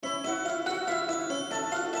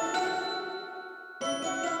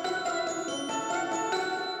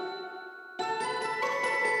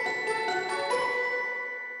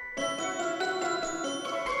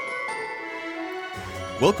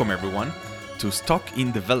Welcome, everyone, to Stock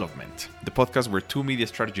in Development, the podcast where two media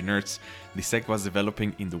strategy nerds dissect what's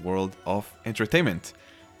developing in the world of entertainment,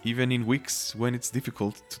 even in weeks when it's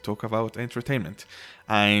difficult to talk about entertainment.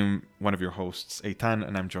 I'm one of your hosts, Eitan,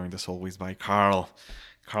 and I'm joined as always by Carl.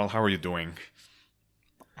 Carl, how are you doing?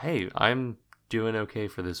 Hey, I'm doing okay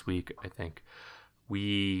for this week, I think.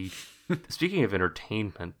 Speaking of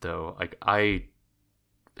entertainment, though, I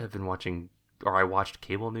have been I watched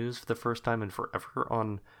cable news for the first time in forever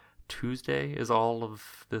on Tuesday as all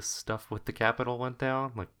of this stuff with the Capitol went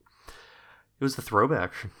down. It was a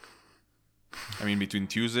throwback. I mean, between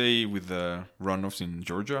Tuesday with the runoffs in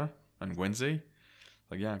Georgia and Wednesday,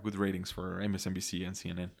 good ratings for MSNBC and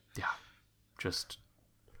CNN.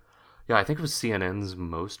 I think it was CNN's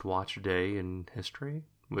most watched day in history,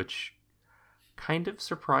 which kind of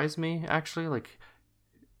surprised me, actually.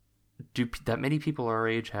 Do that many people our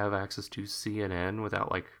age have access to CNN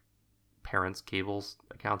without parents' cables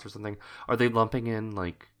accounts or something? Are they lumping in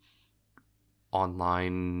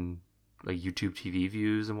online YouTube TV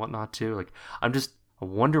views and whatnot too? I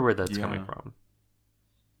wonder where that's coming from.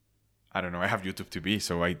 I don't know. I have YouTube TV,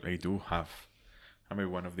 so I do have. I'm maybe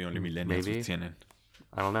one of the only millennials with CNN.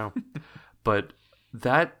 I don't know. But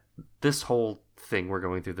this whole thing we're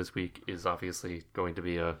going through this week is obviously going to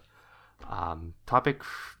be a topic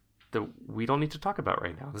that we don't need to talk about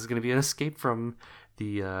right now. This is going to be an escape from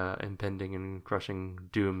the impending and crushing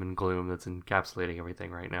doom and gloom that's encapsulating everything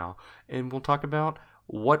right now. And we'll talk about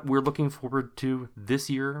what we're looking forward to this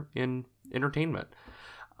year in entertainment.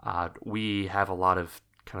 We have a lot of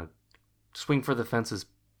kind of swing for the fences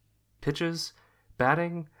pitches,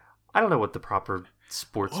 batting. I don't know what the proper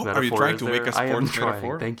sports metaphor is. Are you trying to make a sports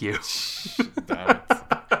metaphor? Trying. Thank you. Damn it.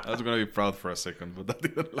 I was going to be proud for a second, but that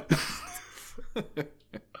didn't last.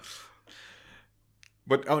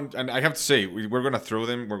 But and I have to say, we're going to throw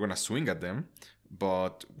them, we're going to swing at them,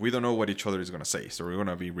 but we don't know what each other is going to say. So we're going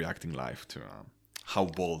to be reacting live to how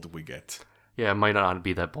bold we get. Yeah, it might not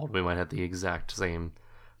be that bold. We might have the exact same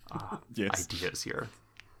ideas here.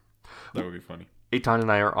 That would be funny. Eitan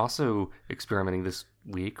and I are also experimenting this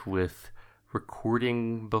week with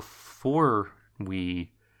recording before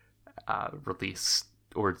we release,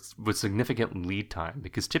 or with significant lead time,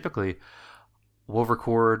 because typically we'll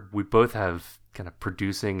record, we both have kind of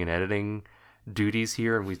producing and editing duties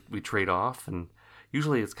here, and we trade off, and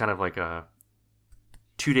usually it's kind of like a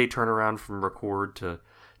 2-day turnaround from record to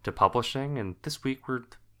publishing, and this week we're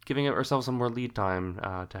giving ourselves some more lead time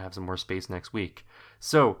to have some more space next week.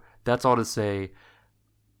 So that's all to say,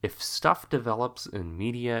 if stuff develops in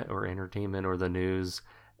media or entertainment or the news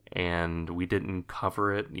and we didn't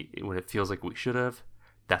cover it when it feels like we should have,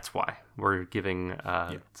 that's why we're giving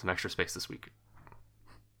some extra space this week.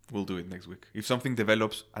 We'll do it next week. If something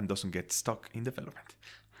develops and doesn't get stuck in development.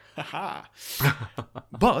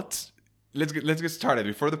 But let's get started.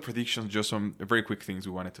 Before the predictions, just some very quick things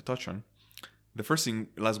we wanted to touch on. The first thing,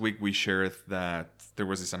 last week we shared that there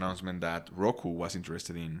was this announcement that Roku was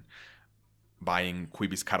interested in buying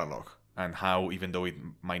Quibi's catalog, and how, even though it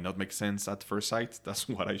might not make sense at first sight, that's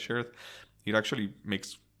what I shared, it actually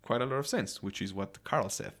makes quite a lot of sense, which is what Carl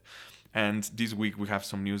said. And this week we have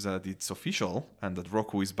some news that it's official and that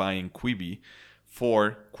Roku is buying Quibi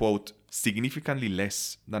for, quote, significantly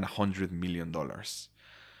less than $100 million.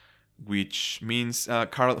 Which means,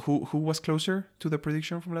 Carl, who was closer to the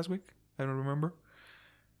prediction from last week? I don't remember.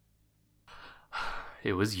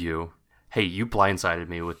 It was you. Hey, you blindsided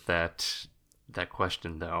me with that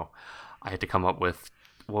question, though. I had to come up with,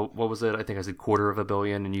 what was it? I think I said $250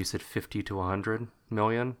 million, and you said 50 to 100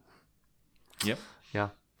 million. Yep. Yeah.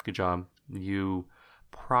 Good job. You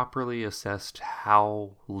properly assessed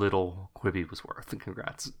how little Quibi was worth.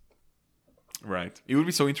 Congrats. Right. It would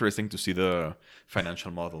be so interesting to see the financial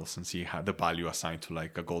models and see how the value assigned to a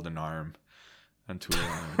golden arm and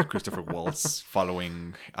to Christopher Waltz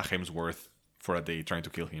following a Hemsworth for a day, trying to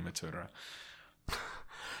kill him, etc.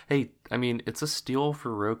 Hey, I mean, it's a steal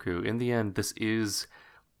for Roku. In the end, this is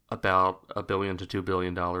about $1 billion to $2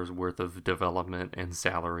 billion worth of development and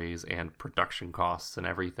salaries and production costs and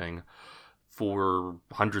everything for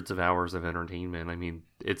hundreds of hours of entertainment. I mean,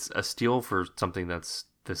 it's a steal for something that's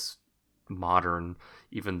this modern,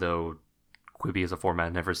 even though Quibi as a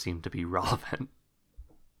format never seemed to be relevant.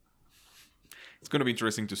 It's going to be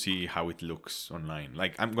interesting to see how it looks online.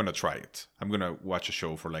 I'm going to try it. I'm going to watch a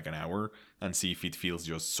show for an hour and see if it feels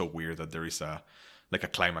just so weird that there is a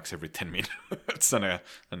climax every 10 minutes and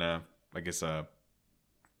I guess a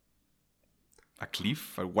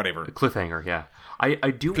cliff or whatever. A cliffhanger, yeah. I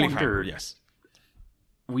do wonder. Yes.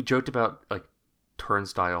 We joked about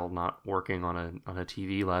Turnstile not working on a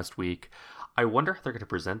TV last week. I wonder how they're going to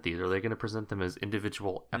present these. Are they going to present them as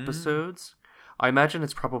individual episodes? I imagine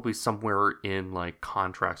it's probably somewhere in like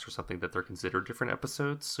contracts or something that they're considered different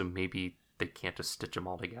episodes, so maybe they can't just stitch them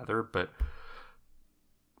all together, but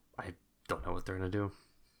I don't know what they're going to do.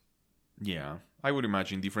 Yeah, I would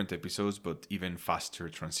imagine different episodes, but even faster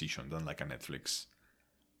transition than like a Netflix.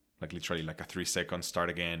 Like literally like a 3-second start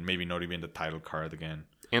again, maybe not even the title card again.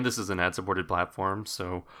 And this is an ad-supported platform,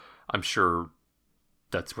 so I'm sure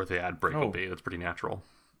that's where the ad break will be. That's pretty natural.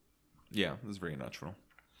 Yeah, that's very natural.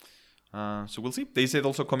 So we'll see. They said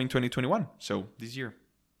also coming 2021, so this year.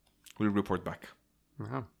 We'll report back.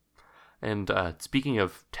 Yeah. And speaking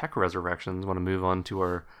of tech resurrections, I want to move on to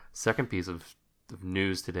our second piece of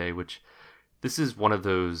news today, which this is one of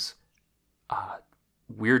those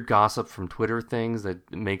weird gossip from Twitter things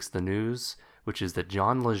that makes the news, which is that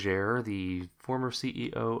John Legere, the former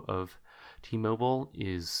CEO of T-Mobile,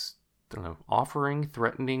 is offering,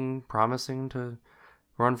 threatening, promising to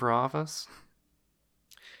run for office.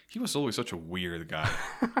 He was always such a weird guy.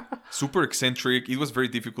 Super eccentric. It was very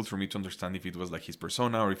difficult for me to understand if it was like his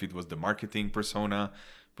persona or if it was the marketing persona.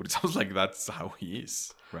 But it sounds like that's how he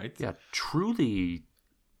is, right? Yeah, truly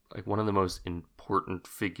like one of the most important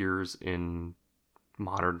figures in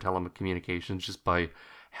modern telecommunications, just by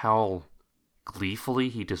how gleefully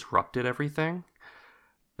he disrupted everything.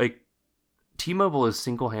 Like, T-Mobile is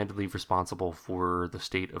single-handedly responsible for the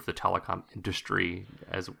state of the telecom industry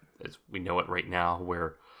as we know it right now,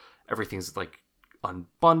 where everything's like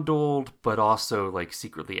unbundled, but also like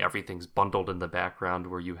secretly everything's bundled in the background,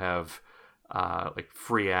 where you have like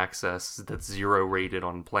free access that's 0 rated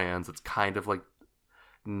on plans. It's kind of like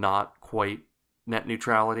not quite net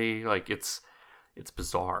neutrality. Like it's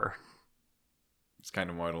bizarre. It's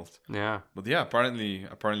kind of wild. Yeah. But yeah,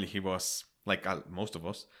 apparently he was, like most of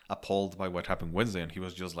us, appalled by what happened Wednesday, and he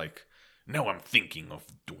was just like, "No, I'm thinking of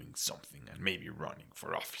doing something and maybe running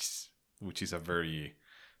for office," which is a very,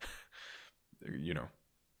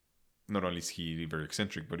 not only is he very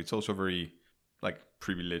eccentric, but it's also very like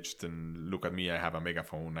privileged. And look at me, I have a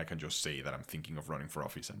megaphone. I can just say that I'm thinking of running for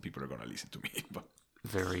office, and people are gonna listen to me. But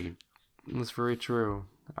that's very true.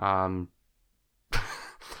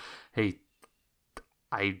 Hey,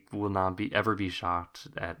 I will not ever be shocked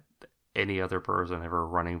at any other person ever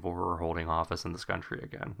running for or holding office in this country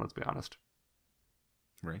again. Let's be honest.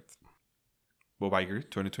 Right. Bob Iger,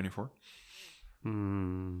 2024.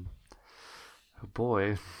 Oh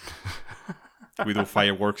boy. We do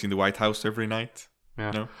fireworks in the White House every night.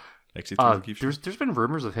 Yeah. No? There's been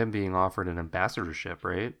rumors of him being offered an ambassadorship,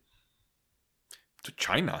 right? To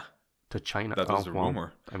China. That was a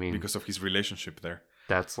rumor. I mean, because of his relationship there.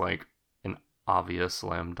 That's like an obvious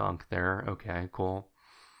slam dunk there. Okay, cool.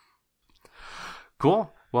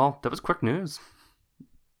 Well, that was quick news.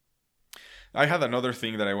 I had another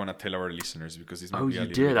thing that I want to tell our listeners, because this might be a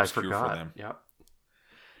little bit obscure for them. Yeah.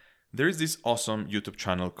 There is this awesome YouTube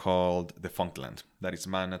channel called Defunctland that is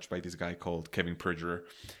managed by this guy called Kevin Perjurer.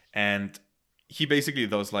 And he basically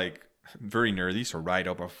does like very nerdy, so right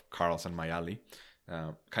up of Carl's and my alley,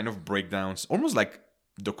 kind of breakdowns, almost like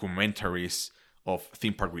documentaries of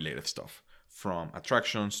theme park related stuff. From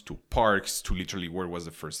attractions to parks to literally where was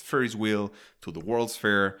the first Ferris wheel to the World's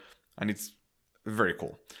Fair. And it's very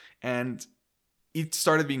cool. And it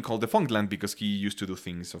started being called Defunctland because he used to do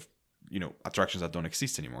things of, attractions that don't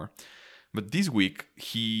exist anymore. But this week,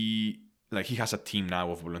 he has a team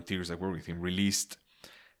now of volunteers that work with him, released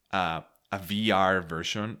a VR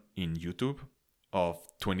version in YouTube of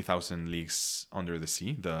 20,000 Leagues Under the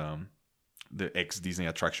Sea, the ex-Disney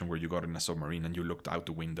attraction where you got in a submarine and you looked out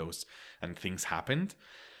the windows and things happened.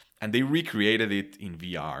 And they recreated it in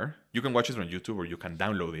VR. You can watch it on YouTube or you can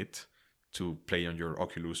download it to play on your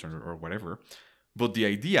Oculus or whatever. But the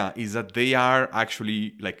idea is that they are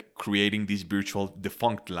actually like creating this virtual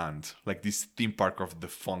defunct land, like this theme park of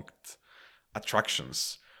defunct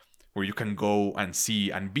attractions where you can go and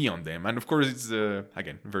see and be on them. And of course, it's,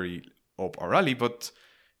 again, very up our alley. But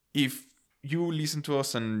if you listen to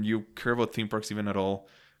us and you care about theme parks even at all,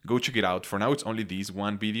 go check it out. For now, it's only this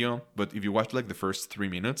one video. But if you watch like the first 3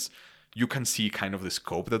 minutes, you can see kind of the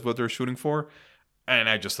scope that what they're shooting for. And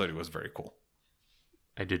I just thought it was very cool.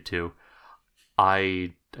 I did too.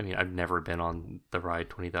 I mean, I've never been on the ride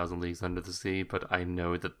 20,000 Leagues Under the Sea, but I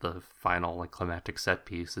know that the final like climactic set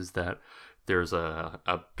piece is that there's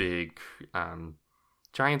a big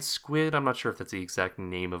giant squid. I'm not sure if that's the exact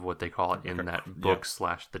name of what they call it in that book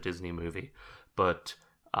 / the Disney movie, but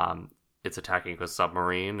it's attacking a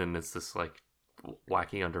submarine, and it's this like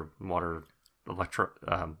wacky underwater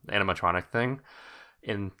animatronic thing.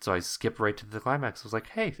 And so I skipped right to the climax. I was like,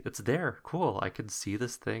 hey, it's there. Cool. I can see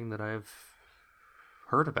this thing that I've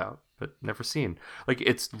heard about but never seen. Like,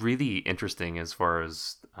 it's really interesting as far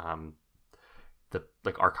as the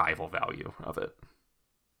like archival value of it.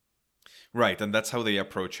 Right, and that's how they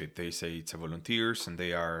approach it. They say it's a volunteers, and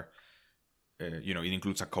they are, it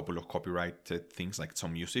includes a couple of copyrighted things like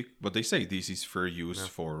some music, but they say this is fair use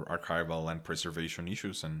for archival and preservation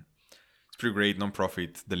issues, and it's pretty great,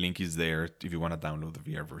 non-profit. The link is there if you want to download the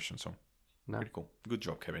VR version. So pretty cool. Good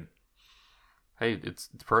job, Kevin. Hey, it's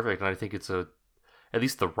perfect, and I think it's at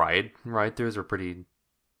least the ride throughs are pretty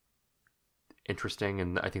interesting,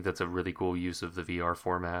 and I think that's a really cool use of the VR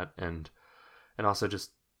format, and also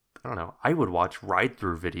just, I don't know, I would watch ride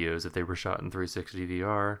through videos if they were shot in 360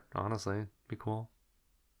 VR. Honestly, it'd be cool.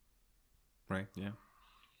 Right? Yeah.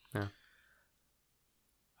 Yeah.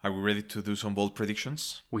 Are we ready to do some bold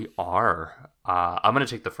predictions? We are. I'm going to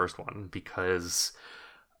take the first one because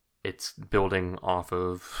it's building off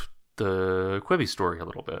of the Quibi story a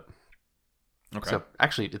little bit. Okay. So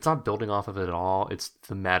actually, it's not building off of it at all. It's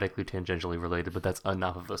thematically, tangentially related, but that's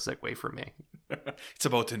enough of a segue for me. It's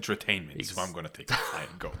about entertainment, so I'm going to take the time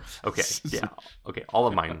and go. Okay, yeah. Okay, all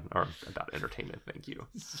of mine are about entertainment. Thank you.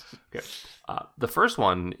 Okay. The first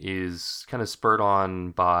one is kind of spurred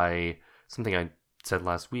on by something I said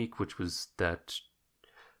last week, which was that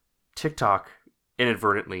TikTok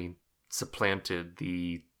inadvertently supplanted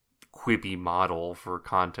the Quibi model for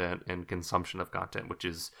content and consumption of content, which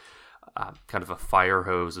is kind of a fire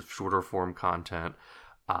hose of shorter form content,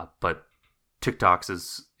 but TikTok's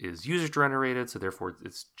is user generated, so therefore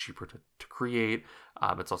it's cheaper to create.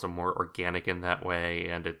 It's also more organic in that way,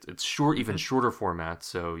 and it's short, even shorter formats,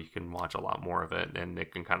 so you can watch a lot more of it, and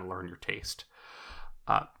it can kind of learn your taste.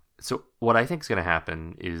 So what I think is going to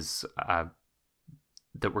happen is that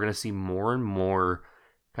we're going to see more and more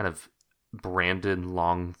kind of branded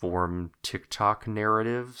long form TikTok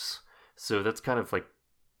narratives. So that's kind of like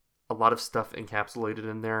a lot of stuff encapsulated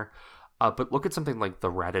in there. But look at something like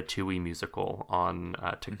the Ratatouille musical on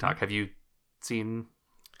TikTok. Have you seen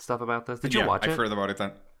stuff about this? Did you watch it? I've heard about it.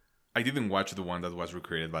 And I didn't watch the one that was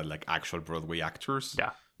recreated by like actual Broadway actors.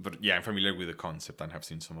 Yeah. But yeah, I'm familiar with the concept and have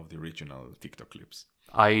seen some of the original TikTok clips.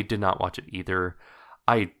 I did not watch it either.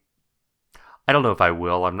 I don't know if I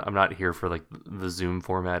will. I'm not here for like the Zoom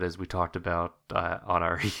format as we talked about on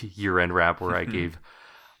our year-end wrap where I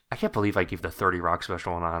can't believe I gave the 30 Rock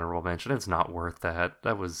special an honorable mention. It's not worth that.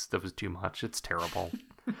 That was too much. It's terrible.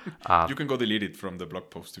 You can go delete it from the blog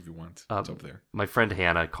post if you want. It's up there. My friend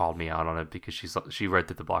Hannah called me out on it because she read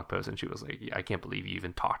through the blog post and she was like, I can't believe you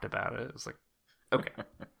even talked about it. It's like, okay,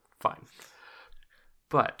 fine.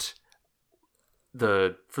 But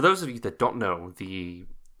for those of you that don't know, the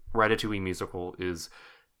Ratatouille musical is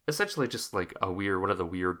essentially just like one of the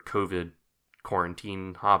weird COVID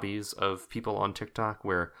quarantine hobbies of people on TikTok,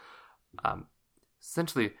 where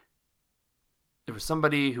essentially there was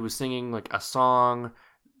somebody who was singing like a song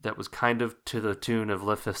that was kind of to the tune of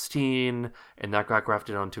Le Festine, and that got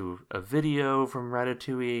grafted onto a video from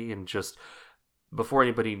Ratatouille, and just before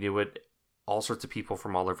anybody knew it, all sorts of people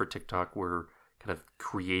from all over TikTok were kind of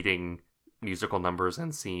creating musical numbers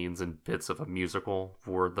and scenes and bits of a musical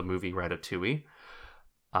for the movie Ratatouille,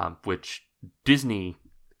 which Disney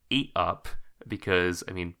ate up because,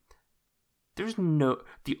 I mean, there's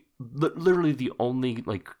literally the only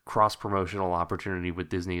like cross promotional opportunity with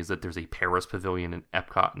Disney is that there's a Paris pavilion in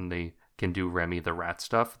Epcot and they can do Remy the Rat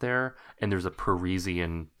stuff there, and there's a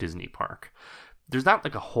Parisian Disney park. There's not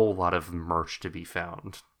like a whole lot of merch to be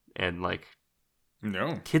found, and like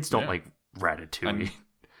kids don't like Ratatouille.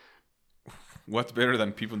 What's better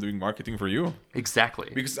than people doing marketing for you?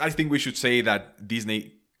 Exactly. Because I think we should say that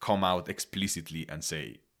Disney come out explicitly and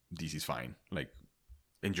say, this is fine. Like,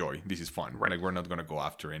 enjoy. This is fun. Right. Like, we're not going to go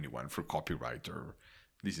after anyone for copyright or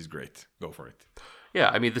this is great. Go for it. Yeah,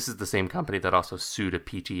 I mean, this is the same company that also sued a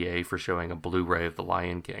PTA for showing a Blu-ray of The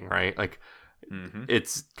Lion King, right? Like,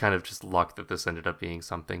 it's kind of just luck that this ended up being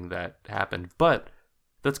something that happened. But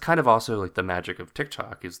that's kind of also like the magic of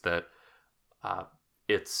TikTok is that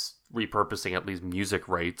it's repurposing at least music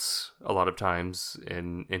rights a lot of times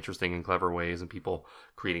in interesting and clever ways, and people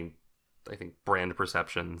creating, I think, brand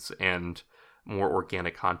perceptions and more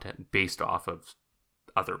organic content based off of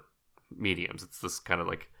other mediums. It's this kind of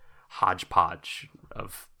like hodgepodge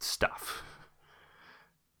of stuff.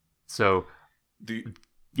 So,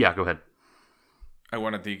 yeah, go ahead. I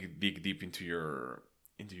want to dig deep into your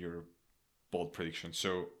bold prediction.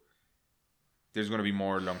 So, there's going to be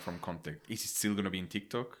more long-form content. Is it still going to be in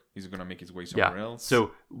TikTok? Is it going to make its way somewhere else?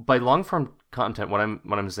 So by long-form content, what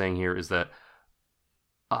I'm saying here is that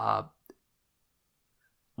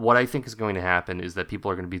what I think is going to happen is that people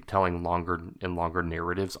are going to be telling longer and longer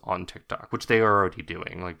narratives on TikTok, which they are already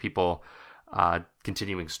doing. Like people,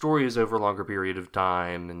 continuing stories over a longer period of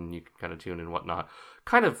time, and you can kind of tune and whatnot.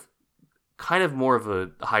 Kind of more of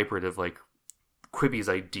a hybrid of like Quibi's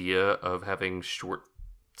idea of having short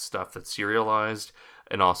stuff that's serialized,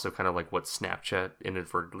 and also kind of like what Snapchat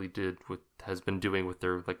inadvertently has been doing with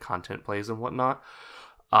their like content plays and whatnot.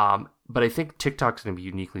 But I think TikTok's going to be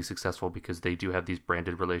uniquely successful because they do have these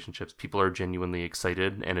branded relationships. People are genuinely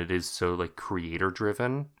excited, and it is so like creator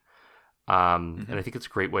driven. And I think it's a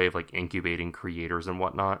great way of like incubating creators and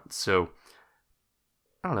whatnot. So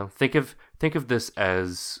I don't know. Think of this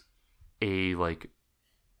as a like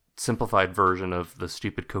simplified version of the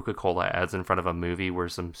stupid Coca-Cola ads in front of a movie where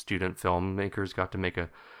some student filmmakers got to make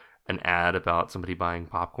an ad about somebody buying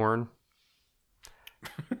popcorn.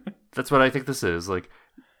 That's what I think this is. Like,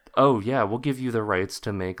 oh yeah, we'll give you the rights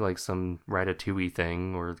to make like some Ratatouille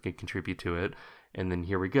thing or contribute to it, and then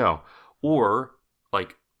here we go. Or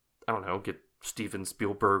like, I don't know, get Steven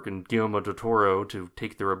Spielberg and Guillermo del Toro to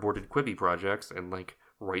take their aborted Quibi projects and like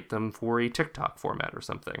write them for a TikTok format or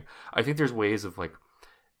something. I think there's ways of like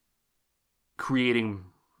creating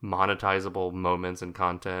monetizable moments and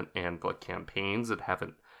content and like campaigns that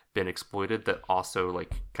haven't been exploited that also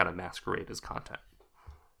like kind of masquerade as content.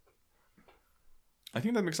 I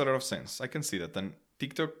think that makes a lot of sense. I can see that. And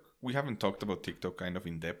TikTok, we haven't talked about TikTok kind of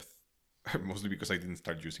in depth, mostly because I didn't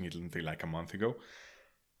start using it until like a month ago.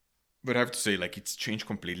 But I have to say, like, it's changed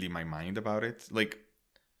completely my mind about it. Like,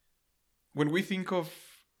 when we think of,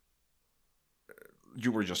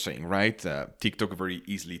 you were just saying, right? TikTok very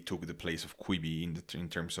easily took the place of Quibi in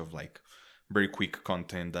terms of like very quick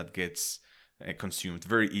content that gets consumed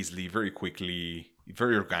very easily, very quickly,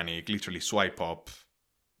 very organic, literally swipe up,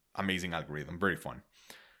 amazing algorithm, very fun.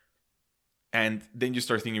 And then you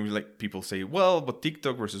start thinking, like, people say, well, but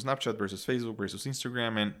TikTok versus Snapchat versus Facebook versus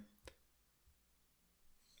Instagram. And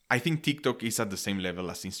I think TikTok is at the same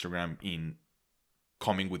level as Instagram in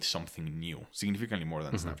coming with something new, significantly more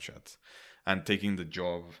than Snapchat, and taking the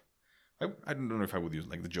job. I don't know if I would use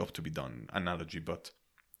like the job to be done analogy, but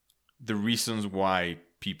the reasons why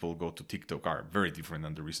people go to TikTok are very different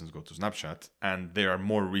than the reasons go to Snapchat. And there are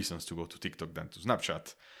more reasons to go to TikTok than to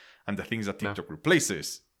Snapchat. And the things that TikTok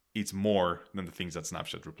replaces, it's more than the things that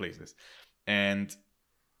Snapchat replaces. And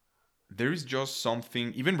there is just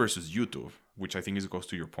something, even versus YouTube, which I think goes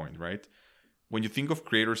to your point, right? When you think of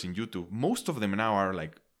creators in YouTube, most of them now are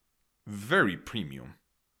like very premium.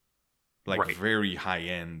 Like very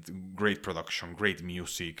high-end, great production, great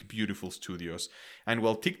music, beautiful studios. And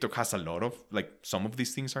while TikTok has a lot of, like, some of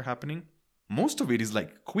these things are happening, most of it is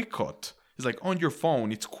like quick cut. It's like on your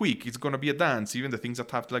phone, it's quick, it's gonna be a dance, even the things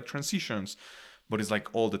that have like transitions. But it's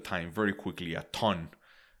like all the time, very quickly, a ton.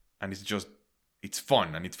 And it's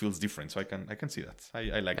fun and it feels different. So I can see that.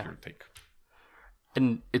 I like your take.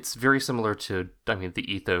 And it's very similar to, I mean,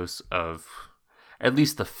 the ethos of at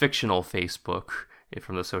least the fictional Facebook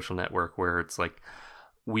from The Social Network, where it's like,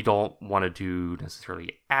 we don't want to do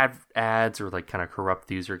necessarily ads or like kind of corrupt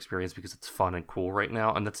the user experience because it's fun and cool right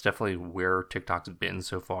now. And that's definitely where TikTok's been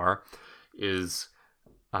so far, is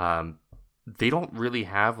they don't really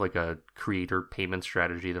have like a creator payment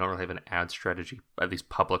strategy. They don't really have an ad strategy, at least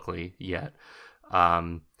publicly yet.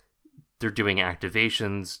 They're doing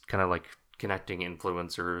activations, kind of like connecting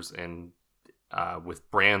influencers and with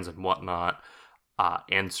brands and whatnot.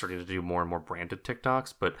 And starting to do more and more branded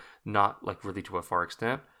TikToks, but not like really to a far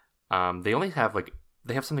extent. They only have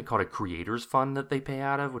they have something called a creators fund that they pay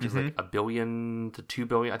out of, which is like $1 billion to $2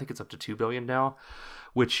 billion. I think it's up to $2 billion now,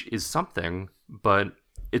 which is something, but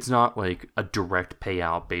it's not like a direct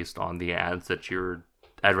payout based on the ad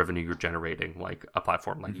revenue you're generating, like a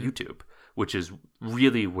platform like YouTube, which is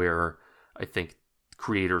really where I think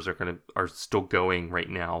creators are still going right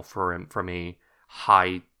now from a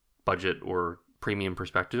high budget or premium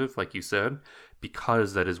perspective, like you said,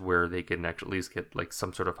 because that is where they can at least get like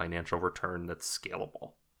some sort of financial return that's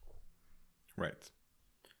scalable. Right.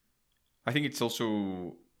 I think it's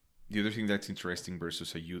also the other thing that's interesting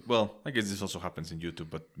versus well, I guess this also happens in YouTube,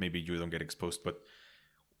 but maybe you don't get exposed. But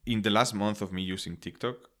in the last month of me using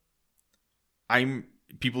TikTok,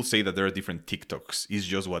 people say that there are different TikToks. It's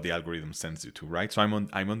just what the algorithm sends you to, right? So I'm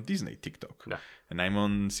on Disney TikTok, and I'm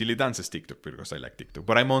on Silly Dances TikTok because I like TikTok.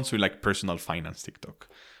 But I'm also like personal finance TikTok,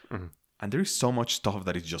 and there is so much stuff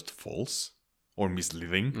that is just false or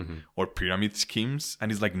misleading or pyramid schemes,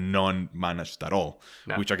 and it's like non-managed at all.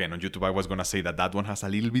 No. Which again, on YouTube, I was gonna say that one has a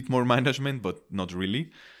little bit more management, but not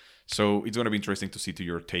really. So it's gonna be interesting to see to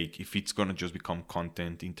your take if it's gonna just become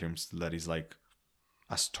content in terms that is like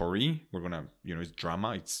a story. We're gonna, it's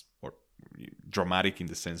drama, or dramatic in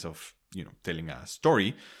the sense of, telling a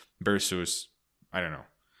story versus, I don't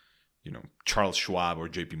know, Charles Schwab or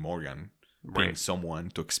JP Morgan paying Right. someone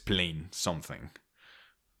to explain something.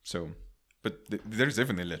 So, but there's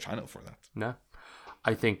definitely a channel for that. No.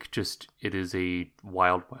 I think just it is a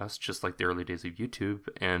wild west, just like the early days of YouTube,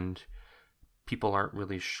 and people aren't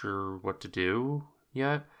really sure what to do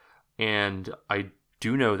yet. And I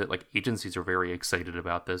do know that like agencies are very excited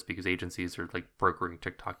about this because agencies are like brokering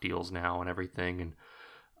TikTok deals now and everything,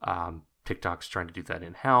 and TikTok's trying to do that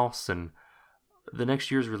in house. And the next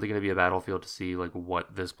year is really going to be a battlefield to see like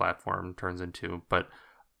what this platform turns into. But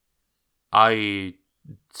I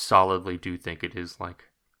solidly do think it is like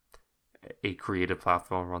a creative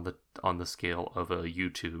platform on the scale of a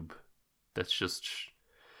YouTube that's just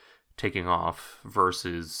taking off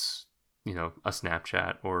versus, you know, a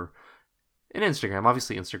Snapchat or an Instagram.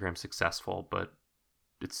 Obviously Instagram's successful, but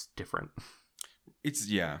it's different.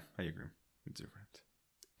 Yeah, I agree. It's different.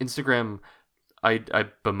 Instagram, I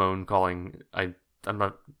bemoan calling I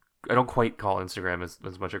don't quite call Instagram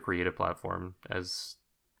as much a creative platform as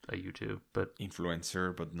a YouTube, but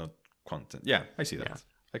Influencer, but not content. Yeah, I see that. yeah.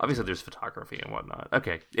 Obviously, there's photography and whatnot.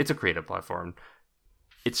 Okay, it's a creative platform.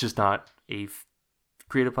 It's just not a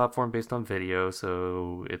creative platform based on video,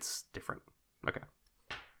 so it's different. Okay.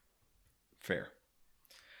 Fair.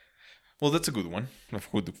 Well, that's a good one. A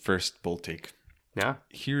good first bold take. Yeah.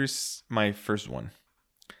 Here's my first one.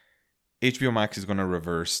 HBO Max is going to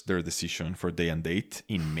reverse their decision for day and date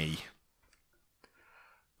in May.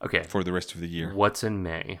 Okay. For the rest of the year. What's in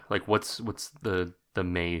May? Like, what's the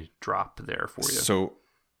May drop there for you? So,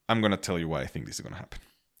 I'm going to tell you why I think this is going to happen.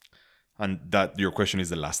 And that your question is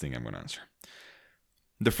the last thing I'm going to answer.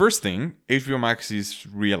 The first thing, HBO Max is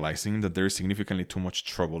realizing that there is significantly too much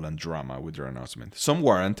trouble and drama with their announcement. Some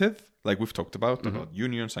warranted, like we've talked about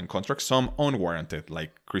unions and contracts. Some unwarranted,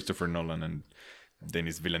 like Christopher Nolan and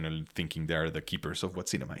Denis Villeneuve thinking they are the keepers of what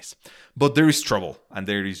cinema is. But there is trouble and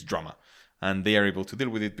there is drama. And they are able to deal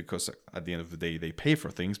with it because at the end of the day, they pay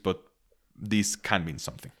for things. But this can mean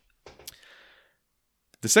something.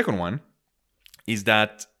 The second one is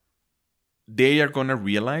that they are going to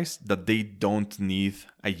realize that they don't need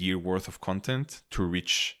a year worth of content to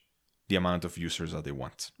reach the amount of users that they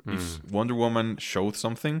want. If Wonder Woman showed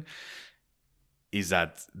something, is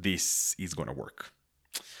that this is going to work.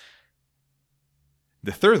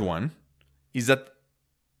 The third one is that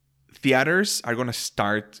theaters are going to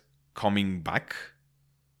start coming back,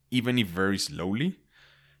 even if very slowly,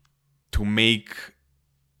 to make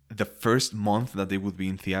the first month that they would be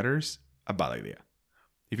in theaters a bad idea.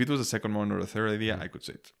 If it was a second one or a third idea, I could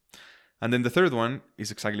say it. And then the third one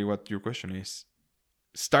is exactly what your question is.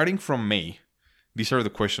 Starting from May, these are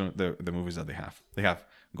the movies that they have. They have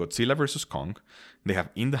Godzilla vs. Kong. They have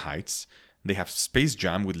In the Heights. They have Space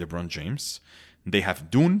Jam with LeBron James. They have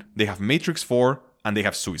Dune. They have Matrix 4. And they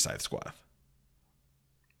have Suicide Squad.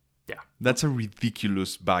 Yeah. That's a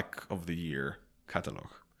ridiculous back of the year catalog.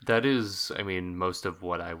 That is, I mean, most of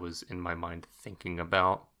what I was in my mind thinking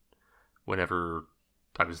about whenever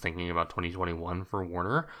I was thinking about 2021 for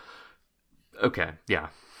Warner. Okay, yeah.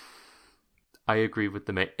 I agree with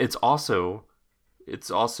the It's also,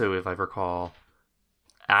 if I recall,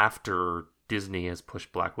 after Disney has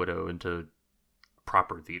pushed Black Widow into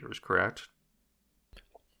proper theaters, correct?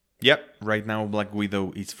 Yep. Right now, Black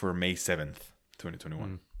Widow is for May 7th,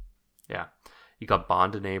 2021. Yeah. You got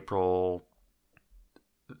Bond in April,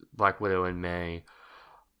 Black Widow in May.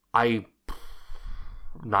 I'm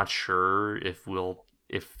not sure if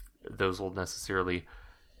those will necessarily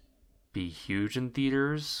be huge in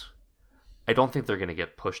theaters. I don't think they're going to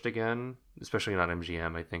get pushed again, especially not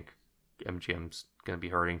MGM. I think MGM's going to be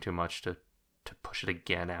hurting too much to push it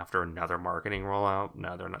again after another marketing rollout.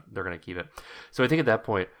 No, they're not. They're going to keep it. So I think at that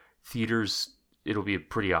point, theaters, it'll be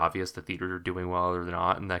pretty obvious that theaters are doing well or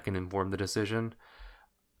not, and that can inform the decision.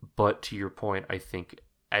 But to your point, I think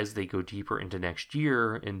as they go deeper into next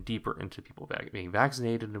year and deeper into people being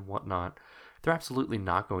vaccinated and whatnot, they're absolutely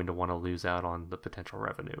not going to want to lose out on the potential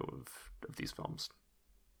revenue of these films.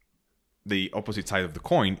 The opposite side of the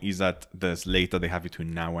coin is that the slate that they have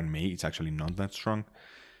between now and May is actually not that strong.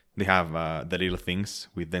 They have The Little Things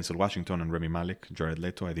with Denzel Washington and Rami Malek, Jared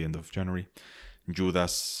Leto at the end of January,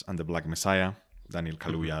 Judas and the Black Messiah, Daniel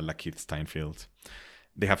Kaluuya, Lakeith Stanfield.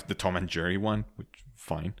 They have the Tom and Jerry one, which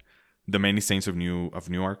fine. The Many Saints of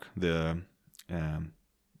Newark, the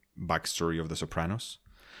backstory of The Sopranos.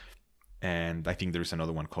 And I think there is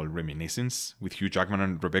another one called Reminiscence with Hugh Jackman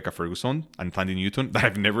and Rebecca Ferguson and Thandie Newton that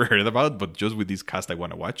I've never heard about, but just with this cast I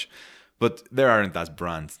want to watch. But there aren't as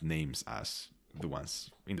brand names as the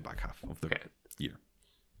ones in the back half of the year.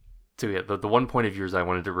 So yeah, the one point of yours I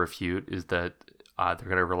wanted to refute is that they're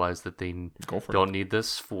going to realize that they don't need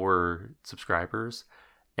this for subscribers.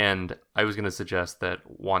 And I was going to suggest that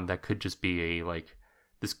one that could just be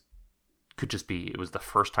this could just be, it was the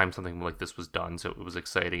first time something like this was done, so it was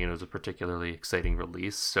exciting, and it was a particularly exciting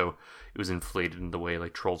release, so it was inflated in the way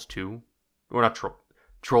like Trolls 2, or not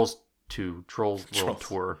Trolls 2, Trolls World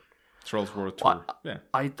Tour. Trolls World Tour. Well, yeah.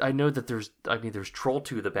 I know that there's Troll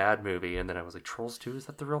 2, the bad movie, and then I was like, Trolls 2, is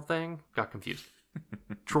that the real thing? Got confused.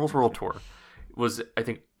 Trolls World Tour was, I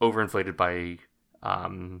think, overinflated by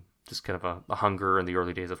just kind of a hunger in the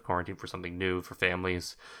early days of quarantine for something new for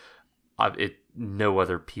families. No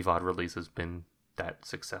other PVOD release has been that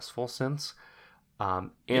successful since.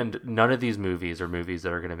 And none of these movies are movies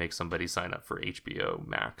that are going to make somebody sign up for HBO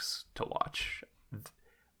Max to watch.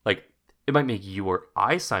 Like, it might make you or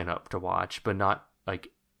I sign up to watch, but not like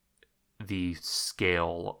the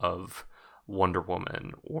scale of Wonder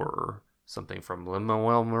Woman or something from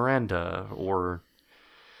Lin-Manuel Miranda or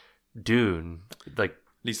Dune. Like,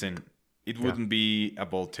 listen, it wouldn't be a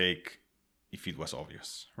bold take if it was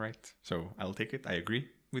obvious, right? So I'll take it. I agree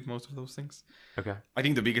with most of those things. Okay. I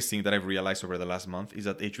think the biggest thing that I've realized over the last month is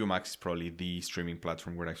that HBO Max is probably the streaming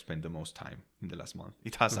platform where I've spent the most time in the last month.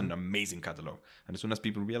 It has an amazing catalog. And as soon as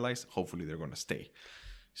people realize, hopefully they're going to stay.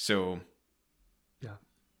 So, yeah,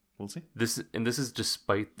 we'll see. This is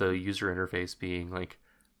despite the user interface being like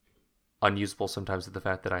unusable sometimes, with the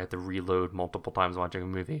fact that I have to reload multiple times watching a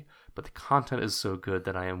movie. But the content is so good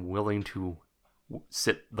that I am willing to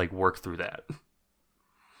work through that.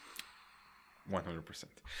 100%.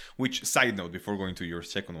 Which, side note, before going to your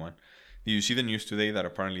second one, did you see the news today that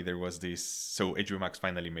apparently there was this... So HBO Max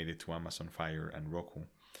finally made it to Amazon Fire and Roku.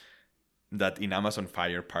 That in Amazon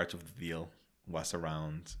Fire, part of the deal was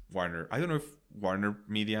around Warner... I don't know if Warner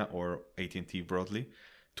Media or AT&T broadly,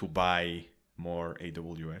 to buy more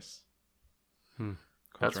AWS.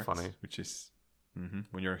 That's funny. Which is...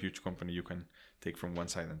 when you're a huge company, you can take from one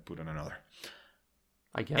side and put on another.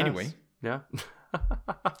 I guess. Anyway. Yeah.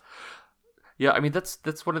 Yeah, I mean,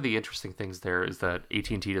 that's one of the interesting things there, is that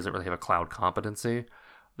AT&T doesn't really have a cloud competency.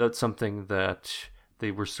 That's something that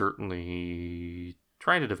they were certainly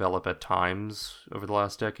trying to develop at times over the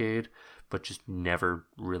last decade, but just never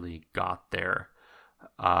really got there.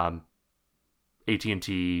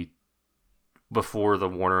 AT&T, before the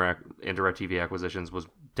Warner and DirecTV acquisitions, was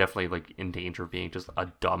definitely like in danger of being just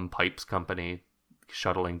a dumb pipes company,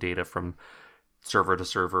 shuttling data from server to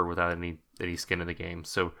server without any skin in the game.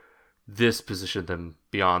 So this positioned them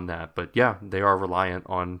beyond that. But yeah, they are reliant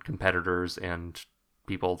on competitors and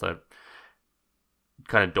people that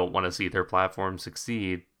kind of don't want to see their platform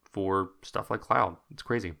succeed for stuff like cloud. It's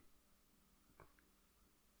crazy.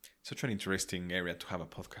 Such an interesting area to have a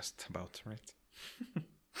podcast about, right?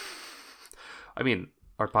 I mean,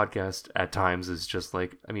 our podcast at times is just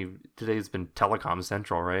like, I mean, today's been telecom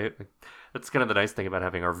central, right? Like, that's kind of the nice thing about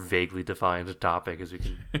having our vaguely defined topic, is we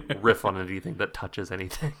can riff on anything that touches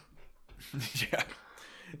anything. Yeah.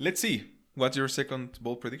 Let's see. What's your second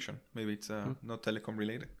bold prediction? Maybe it's not telecom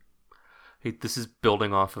related. Hey, this is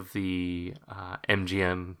building off of the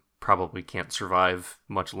MGM probably can't survive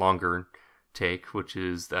much longer take, which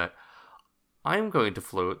is that I'm going to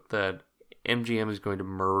float that MGM is going to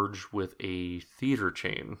merge with a theater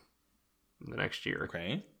chain in the next year.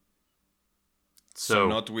 Okay. So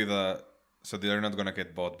not with a... So they're not going to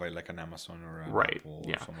get bought by like an Amazon or an Apple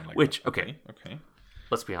or someone like that. Okay. Okay.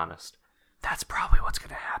 Let's be honest. That's probably what's going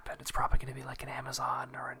to happen. It's probably going to be like an Amazon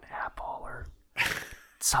or an Apple or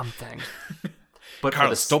something. But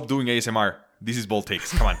Carl, stop doing ASMR. This is bold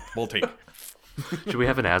takes. Come on, bold take. Should we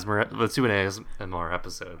have an ASMR? Let's do an ASMR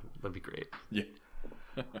episode. That'd be great. Yeah.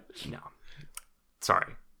 No.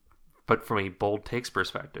 Sorry. But from a bold takes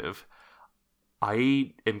perspective,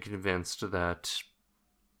 I am convinced that...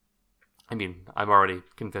 I mean, I'm already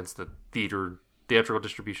convinced that theatrical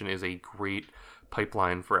distribution is a great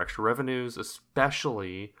pipeline for extra revenues,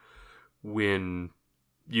 especially when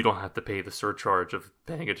you don't have to pay the surcharge of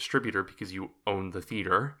paying a distributor because you own the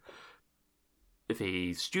theater. If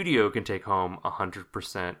a studio can take home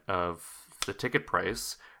 100% of the ticket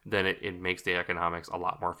price, then it makes the economics a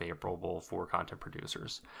lot more favorable for content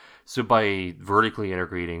producers. So by vertically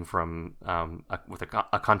integrating from with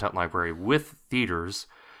a content library with theaters,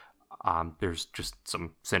 there's just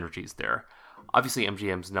some synergies there. Obviously,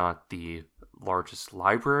 MGM's not the largest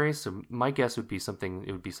library, so my guess would be something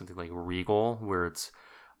like Regal, where it's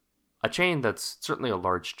a chain that's certainly a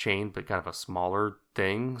large chain, but kind of a smaller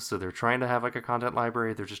thing. So they're trying to have like a content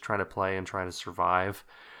library. They're just trying to play and trying to survive.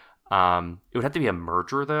 It would have to be a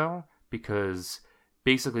merger, though, because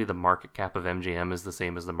basically the market cap of MGM is the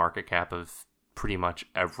same as the market cap of pretty much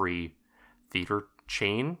every theater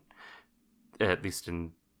chain, at least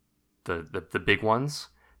in the big ones.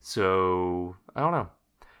 So I don't know.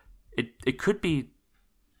 it could be.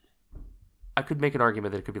 I could make an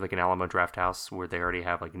argument that it could be like an Alamo Drafthouse where they already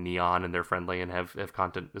have like Neon and they're friendly and have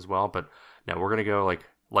content as well. But no, we're gonna go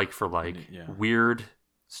like for like, Yeah. weird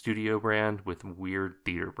studio brand with weird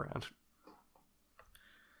theater brand.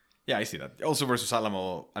 Yeah, I see that. Also, versus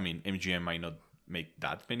Alamo, I mean, MGM might not make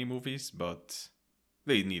that many movies, but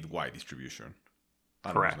they need wide distribution.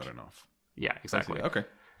 Alamo's Correct. not enough. Yeah, exactly. Okay.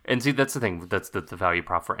 And see, that's the thing. That's the value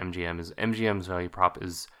prop for MGM is MGM's value prop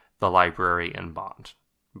is the library and Bond.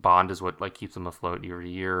 Bond is what like keeps them afloat year to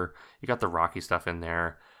year. You got the Rocky stuff in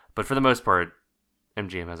there, but for the most part,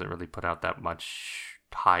 MGM hasn't really put out that much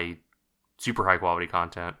super high quality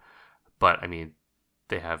content. But I mean,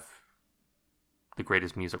 they have the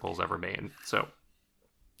greatest musicals ever made. So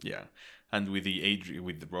Yeah, and with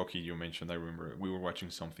the Rocky you mentioned, I remember we were watching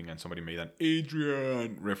something and somebody made an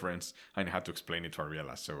Adrian reference, and I had to explain it to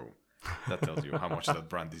Ariella. So that tells you how much that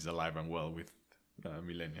brand is alive and well with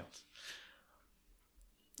millennials.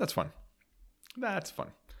 That's fun. That's fun.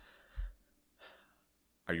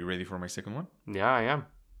 Are you ready for my second one? yeah, I am.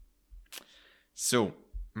 So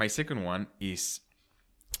my second one is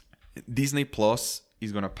Disney Plus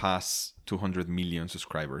is gonna pass 200 million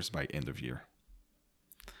subscribers by end of year.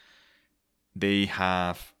 They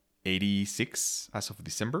have 86 as of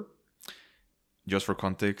December. Just for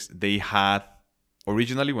context, they had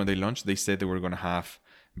originally when they launched, they said they were gonna have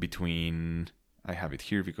between, I have it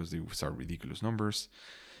here because these are ridiculous numbers.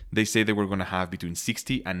 They say they were gonna have between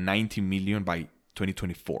 60 and 90 million by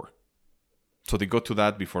 2024. So they got to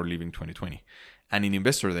that before leaving 2020. And in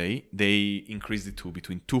Investor Day, they increased it to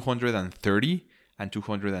between 230 and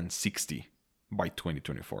 260 by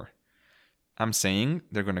 2024. I'm saying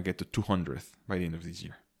they're going to get to 200 by the end of this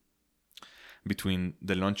year. Between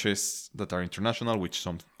the launches that are international, which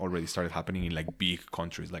some already started happening in like big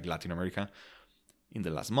countries like Latin America in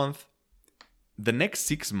the last month. The next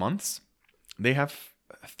 6 months, they have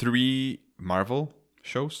 3 Marvel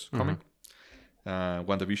shows coming.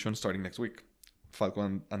 WandaVision starting next week,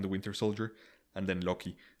 Falcon and the Winter Soldier, and then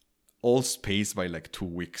Loki, all spaced by like 2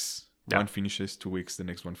 weeks. Yeah. One finishes, 2 weeks, the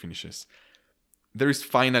next one finishes. There is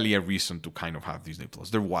finally a reason to kind of have Disney Plus.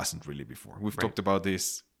 There wasn't really before. We've talked about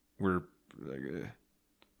this. I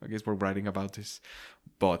guess we're writing about this,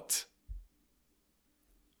 but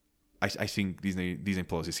I think Disney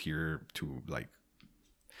Plus is here to like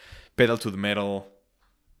pedal to the metal,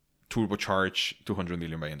 turbocharge 200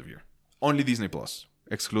 million by end of year. Only Disney Plus,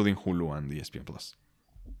 excluding Hulu and the ESPN Plus.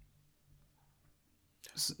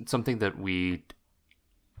 Something that we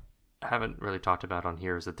haven't really talked about on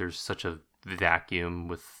here is that there's such a vacuum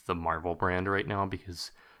with the Marvel brand right now,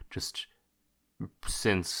 because just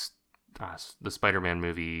since the Spider-Man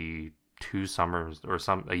movie 2 summers or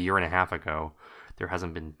a year and a half ago, there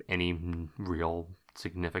hasn't been any real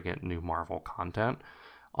significant new Marvel content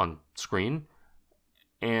on screen.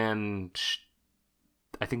 And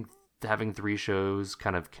I think having 3 shows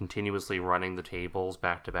kind of continuously running the tables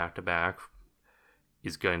back to back to back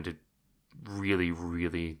is going to really,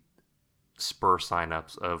 really spur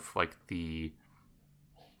signups of like the,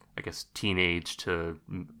 I guess, teenage to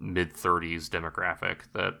mid-30s demographic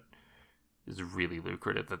that is really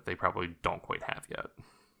lucrative that they probably don't quite have yet.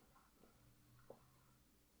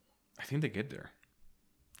 I think they get there.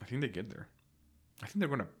 I think they're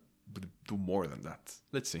going to do more than that.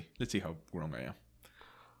 Let's see how wrong I am.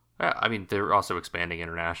 I mean, they're also expanding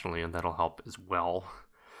internationally, and that'll help as well.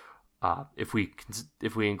 If we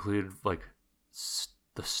include like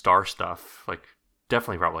the Star stuff, like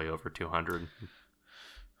definitely probably over 200.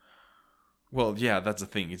 Well, yeah, that's the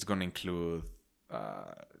thing. It's going to include,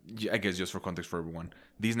 I guess, just for context for everyone,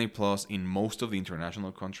 Disney Plus in most of the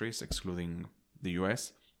international countries, excluding the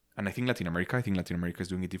US, and I think Latin America. I think Latin America is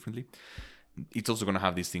doing it differently. It's also going to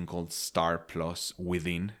have this thing called Star Plus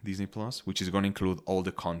within Disney Plus, which is going to include all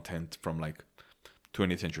the content from like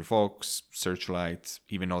 20th Century Fox, Searchlight,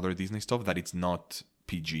 even other Disney stuff that it's not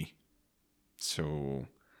PG. So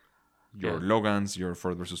your Logans, your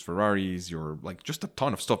Ford versus Ferraris, your like just a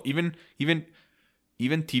ton of stuff. Even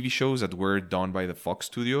TV shows that were done by the Fox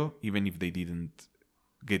studio, even if they didn't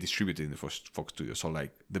get distributed in the Fox studio. So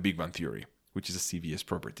like The Big Bang Theory, which is a CBS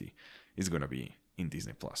property, is going to be in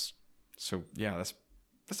Disney Plus. So yeah,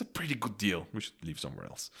 that's a pretty good deal. We should leave somewhere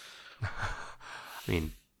else. I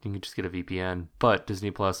mean, you can just get a VPN, but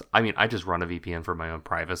Disney Plus, I mean, I just run a VPN for my own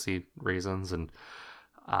privacy reasons, and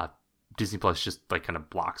Disney Plus just like kind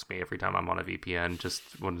of blocks me every time I'm on a VPN, just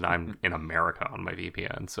when I'm in America on my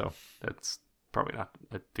VPN. So that's probably not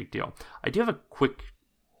a big deal. I do have a quick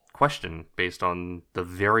question based on the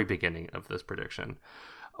very beginning of this prediction,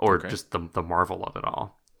 or just the marvel of it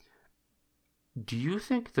all. Do you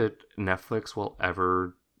think that Netflix will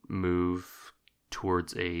ever move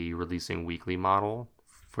towards a releasing weekly model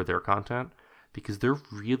for their content, because they're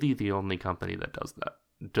really the only company that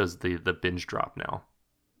does the binge drop now.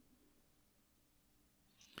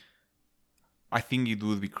 I think it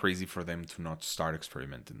would be crazy for them to not start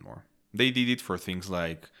experimenting more. They did it for things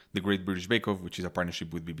like the Great British Bake Off, which is a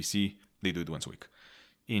partnership with BBC. They do it once a week.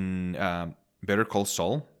 In Better Call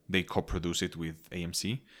Saul, they co-produce it with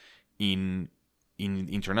AMC. In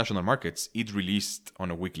international markets, it released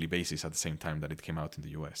on a weekly basis at the same time that it came out in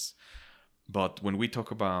the US. But when we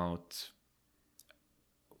talk about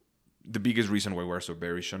the biggest reason why we're so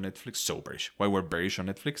bearish on Netflix, why we're bearish on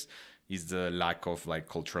Netflix is the lack of like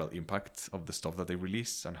cultural impact of the stuff that they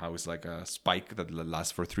release and how it's like a spike that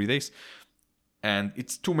lasts for 3 days. And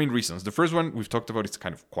it's two main reasons. The first one we've talked about is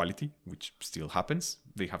kind of quality, which still happens.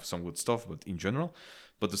 They have some good stuff, but in general.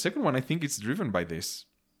 But the second one, I think it's driven by this.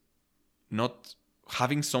 Not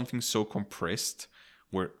having something so compressed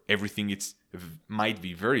where everything might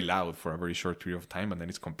be very loud for a very short period of time and then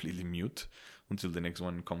it's completely mute until the next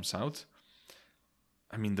one comes out.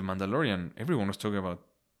 I mean, The Mandalorian, everyone was talking about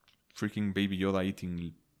freaking Baby Yoda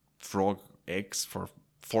eating frog eggs for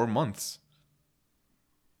 4 months.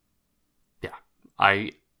 Yeah,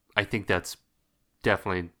 I think that's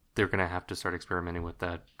definitely, they're going to have to start experimenting with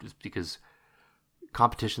that, just because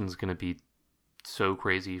competition is going to be so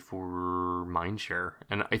crazy for mindshare.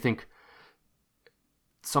 And I think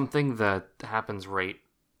something that happens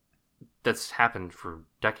that's happened for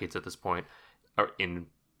decades at this point in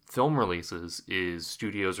film releases is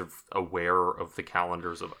studios are aware of the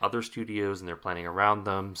calendars of other studios and they're planning around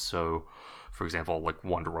them. So, for example, like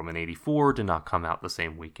Wonder Woman 84 did not come out the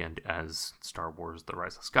same weekend as Star Wars The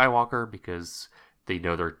Rise of Skywalker because they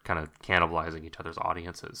know they're kind of cannibalizing each other's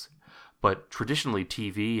audiences. But traditionally,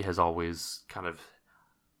 TV has always kind of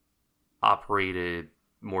operated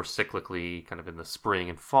more cyclically, kind of in the spring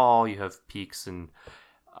and fall. You have peaks and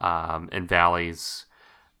valleys,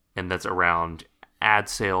 and that's around ad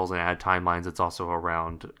sales and ad timelines. It's also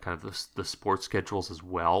around kind of the sports schedules as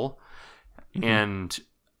well. Mm-hmm. And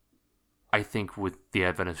I think with the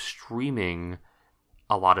advent of streaming,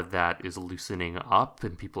 a lot of that is loosening up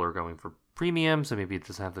and people are going for premium, so maybe it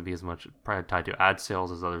doesn't have to be as much probably tied to ad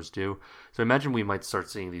sales as others do. So I imagine we might start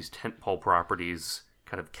seeing these tentpole properties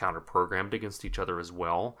kind of counter-programmed against each other as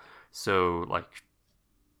well. So like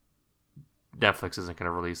Netflix isn't going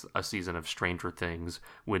to release a season of Stranger Things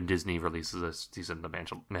when Disney releases a season of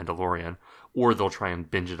The Mandalorian, or they'll try and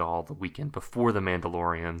binge it all the weekend before The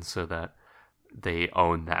Mandalorian so that they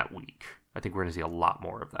own that week. I think we're going to see a lot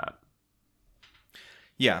more of that.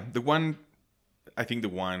 Yeah, the one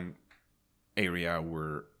area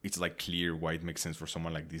where it's like clear why it makes sense for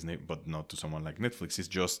someone like Disney but not to someone like Netflix is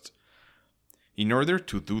just in order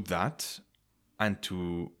to do that and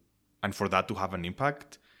for that to have an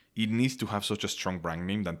impact, it needs to have such a strong brand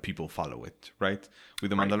name that people follow it, right?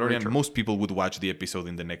 With The Mandalorian, most people would watch the episode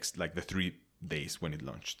in the next, like the 3 days when it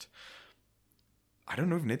launched. I don't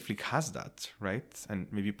know if Netflix has that, right? And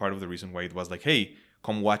maybe part of the reason why it was like, hey,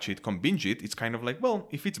 come watch it, come binge it, it's kind of like, well,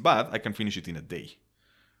 if it's bad, I can finish it in a day.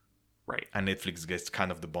 Right. And Netflix gets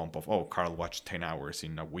kind of the bump of, oh, Carl watched 10 hours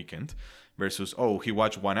in a weekend versus, oh, he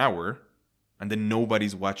watched 1 hour and then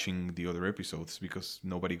nobody's watching the other episodes because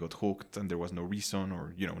nobody got hooked and there was no reason,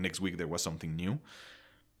 or, you know, next week there was something new.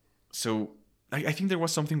 So I think there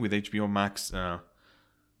was something with HBO Max.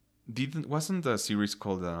 Wasn't a series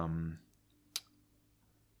called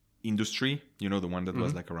Industry, you know, the one that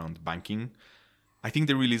was like around banking? I think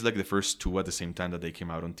they released like the first 2 at the same time that they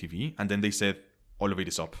came out on TV. And then they said, all of it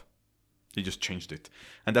is up. They just changed it.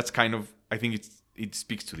 And that's kind of, I think it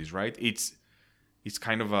speaks to this, right? It's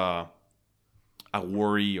kind of a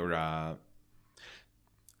worry or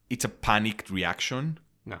it's a panicked reaction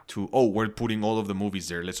to, oh, we're putting all of the movies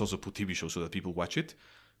there. Let's also put TV shows so that people watch it.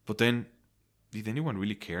 But then, did anyone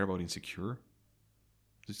really care about Insecure?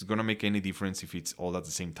 Is it going to make any difference if it's all at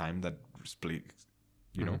the same time that split,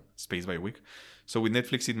 spaced by a week? So with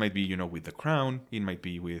Netflix, it might be, you know, with The Crown. It might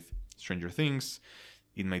be with Stranger Things.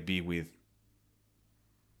 It might be with,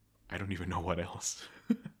 I don't even know what else.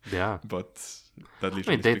 Yeah. But that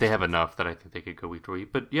literally, I mean, they have enough that I think they could go week to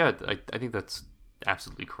week. But yeah, I think that's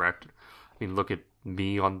absolutely correct. I mean, look at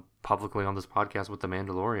me publicly on this podcast with The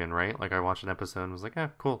Mandalorian, right? Like, I watched an episode and was like,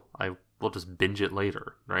 cool. I will just binge it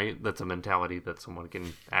later, right? That's a mentality that someone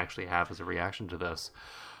can actually have as a reaction to this.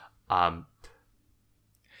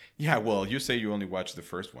 Yeah, well, you say you only watched the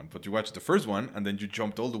first one, but you watched the first one and then you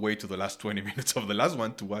jumped all the way to the last 20 minutes of the last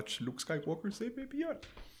one to watch Luke Skywalker save Baby Yoda.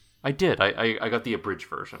 I did. I got the abridged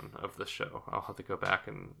version of the show. I'll have to go back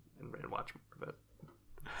and watch more of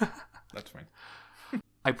it. That's fine.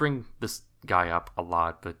 I bring this guy up a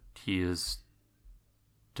lot, but he is,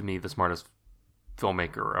 to me, the smartest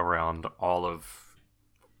filmmaker around all of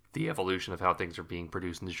the evolution of how things are being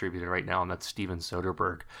produced and distributed right now, and that's Steven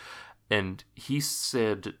Soderbergh. And he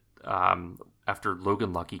said after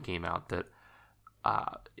Logan Lucky came out that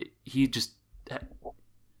he just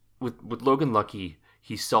with Logan Lucky,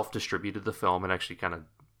 he self-distributed the film and actually kind of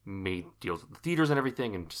made deals with the theaters and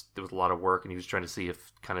everything, and just there was a lot of work, and he was trying to see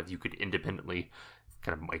if kind of you could independently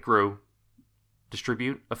kind of micro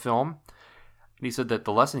distribute a film. And he said that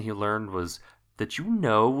the lesson he learned was that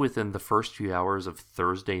within the first few hours of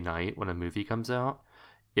Thursday night when a movie comes out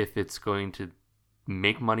if it's going to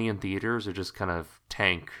make money in theaters or just kind of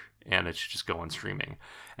tank and it should just go on streaming.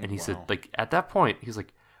 And he said, like, at that point, he's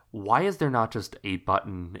like, why is there not just a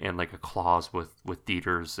button and like a clause with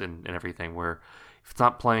theaters and everything where if it's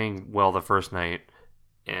not playing well the first night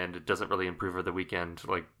and it doesn't really improve over the weekend,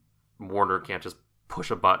 like Warner can't just push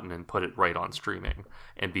a button and put it right on streaming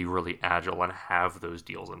and be really agile and have those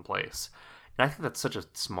deals in place. And I think that's such a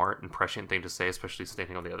smart and prescient thing to say, especially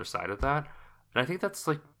standing on the other side of that. And I think that's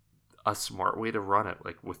like a smart way to run it,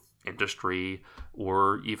 like with industry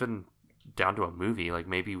or even down to a movie. Like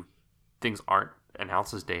maybe things aren't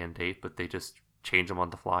announced as day and date, but they just change them on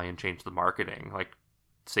the fly and change the marketing, like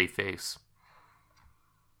save face.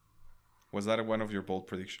 Was that one of your bold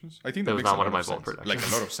predictions? I think that was makes not one of my bold predictions.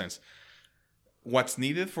 Like a lot of sense. What's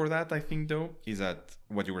needed for that, I think, though, is that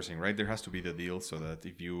what you were saying, right? There has to be the deal so that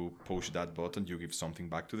if you push that button, you give something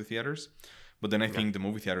back to the theaters. But then I think the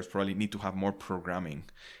movie theaters probably need to have more programming.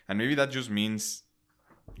 And maybe that just means,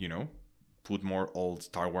 put more old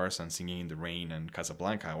Star Wars and Singing in the Rain and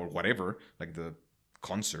Casablanca or whatever, like the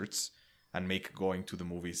concerts, and make going to the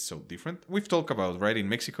movies so different. We've talked about, right, in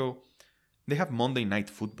Mexico, they have Monday Night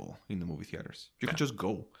Football in the movie theaters. You can just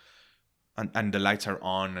go. And the lights are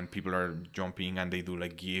on and people are jumping and they do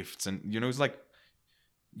like gifts. And, it's like,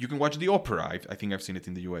 you can watch the opera. I think I've seen it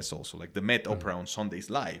in the US also, like the Met Opera on Sundays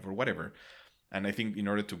live or whatever. And I think in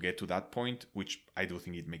order to get to that point, which I do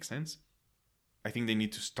think it makes sense, I think they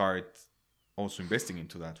need to start also investing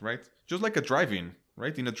into that, right? Just like a drive-in,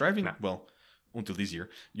 right? In a drive-in, well, until this year,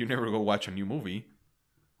 you never go watch a new movie.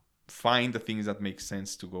 Find the things that make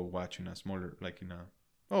sense to go watch in a smaller, like in a,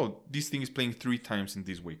 this thing is playing 3 times in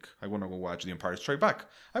this week. I want to go watch The Empire Strikes Back.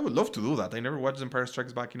 I would love to do that. I never watched The Empire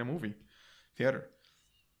Strikes Back in a movie theater.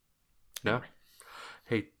 Yeah.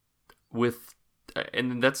 Hey,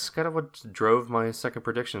 and that's kind of what drove my second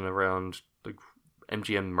prediction around like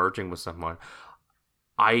MGM merging with someone.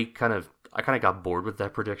 I kind of got bored with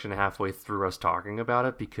that prediction halfway through us talking about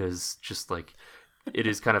it because just like it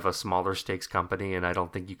is kind of a smaller stakes company, and I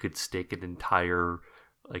don't think you could stake an entire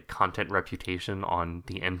like content reputation on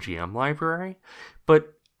the MGM library.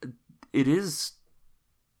 But it is,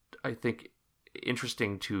 I think,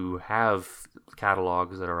 interesting to have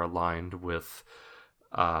catalogs that are aligned with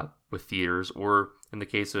theaters, or in the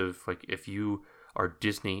case of like if you are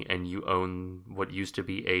Disney and you own what used to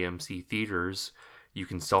be AMC theaters, you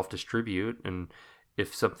can self-distribute, and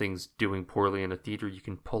if something's doing poorly in a theater, you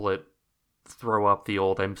can pull it, throw up the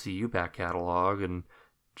old MCU back catalog, and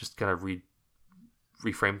just kind of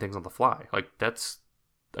reframe things on the fly. Like that's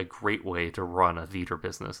a great way to run a theater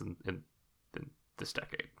business in this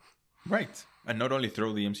decade. Right. And not only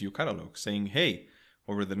throw the MCU catalog, saying, hey,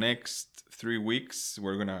 over the next 3 weeks,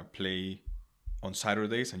 we're going to play on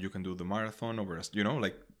Saturdays and you can do the marathon over,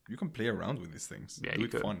 like you can play around with these things. Yeah, do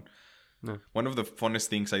it could. fun. No. One of the funnest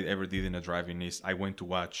things I ever did in a drive-in is I went to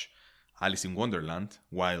watch Alice in Wonderland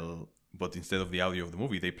but instead of the audio of the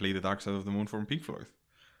movie, they play The Dark Side of the Moon from Pink Floyd.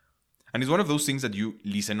 And it's one of those things that you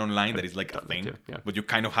listen online that is like a thing, but you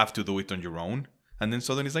kind of have to do it on your own. And then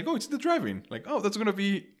suddenly it's like, it's the drive-in. Like, that's going to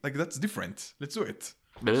be, like, that's different. Let's do it.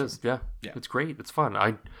 It is, yeah. It's great. It's fun.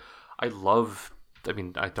 I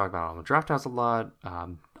talk about the Draft House a lot.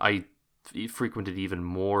 I frequented even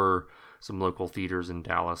more some local theaters in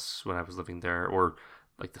Dallas when I was living there, or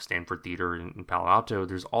like the Stanford Theater in Palo Alto.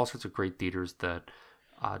 There's all sorts of great theaters that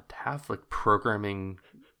have like programming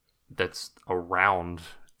that's around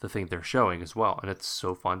the thing they're showing as well, and it's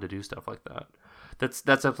so fun to do stuff like that. That's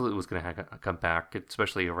absolutely what's going to come back,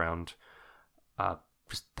 especially around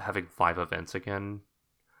just having live events again.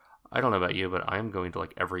 I don't know about you, but I'm going to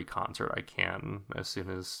like every concert I can as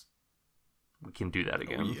soon as we can do that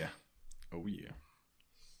again. Oh yeah.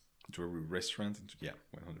 To a restaurant, 100%.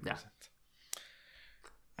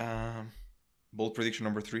 Yeah. Bold prediction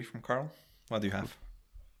number 3 from Carl. What do you have?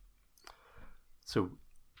 So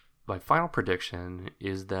my final prediction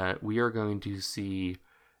is that we are going to see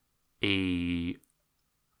a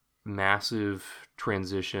massive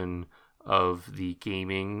transition of the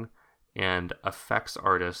gaming and effects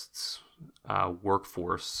artists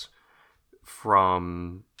workforce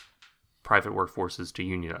from private workforces to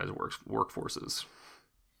unionized workforces.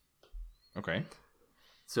 Okay.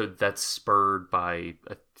 So that's spurred by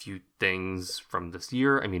a few things from this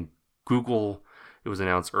year. I mean, Google, it was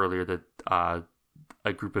announced earlier that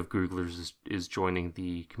a group of Googlers is joining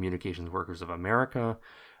the Communications Workers of America.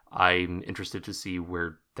 I'm interested to see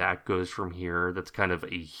where that goes from here. That's kind of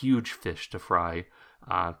a huge fish to fry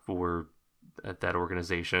for that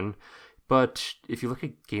organization. But if you look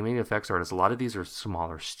at gaming effects artists, a lot of these are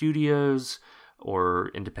smaller studios or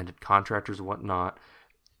independent contractors and whatnot.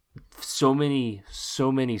 So many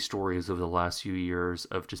stories over the last few years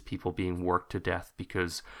of just people being worked to death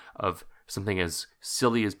because of something as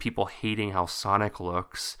silly as people hating how Sonic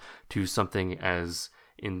looks to something as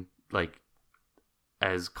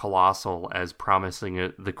as colossal as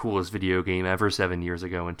promising the coolest video game ever 7 years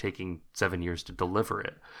ago and taking 7 years to deliver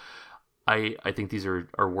it. I think these are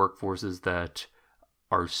workforces that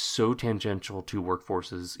are so tangential to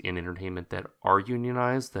workforces in entertainment that are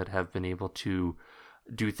unionized, that have been able to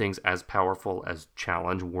do things as powerful as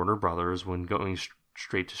challenge Warner Brothers when going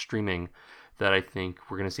straight to streaming, that I think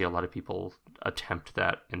we're going to see a lot of people attempt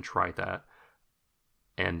that and try that.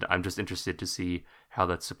 And I'm just interested to see how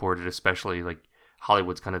that's supported, especially like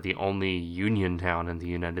Hollywood's kind of the only union town in the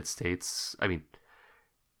United States. I mean,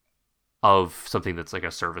 of something that's like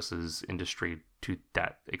a services industry to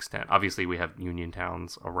that extent. Obviously, we have union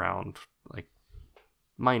towns around like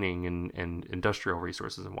mining and industrial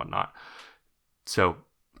resources and whatnot. So,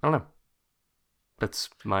 I don't know. That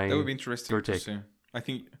would be interesting to see. I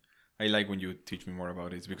think I like when you teach me more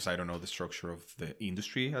about it, because I don't know the structure of the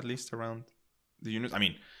industry, at least around the unions. I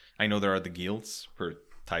mean, I know there are the guilds per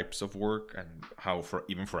types of work, and how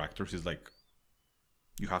even for actors is like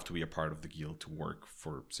you have to be a part of the guild to work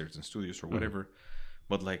for certain studios or whatever.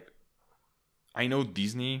 But like, I know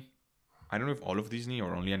Disney, I don't know if all of Disney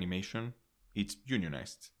or only animation, it's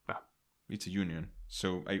unionized. It's a union.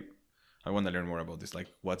 So I want to learn more about this. Like,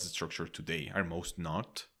 what's the structure today? Are most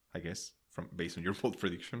not, I guess, based on your bold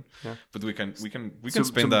prediction. Yeah. But we can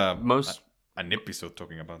spend an episode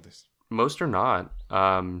talking about this. Most are not.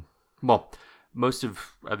 Well, most of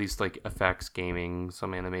at least like effects, gaming,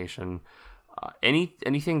 some animation,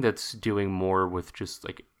 anything that's doing more with just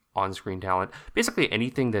like on-screen talent. Basically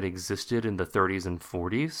anything that existed in the 30s and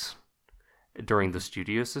 40s during the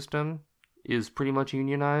studio system is pretty much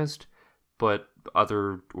unionized, but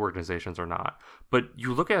other organizations are not. But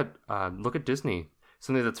you look at Disney.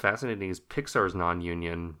 Something that's fascinating is Pixar's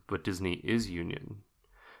non-union, but Disney is union.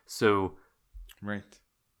 So, right.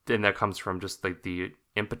 Then that comes from just like the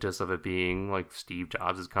impetus of it being like Steve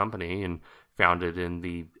Jobs' company and founded in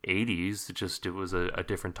the 80s. It was a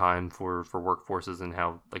different time for workforces and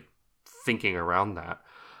how like thinking around that.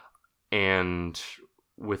 And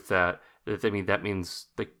with that, I mean, that means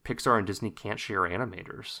like Pixar and Disney can't share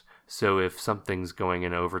animators. So if something's going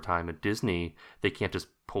in overtime at Disney, they can't just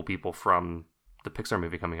pull people from the Pixar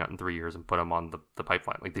movie coming out in 3 years and put them on the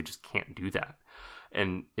pipeline. Like, they just can't do that.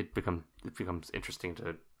 And it becomes interesting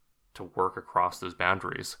to work across those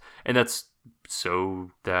boundaries. And that's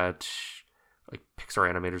so that like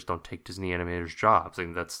Pixar animators don't take Disney animators' jobs. I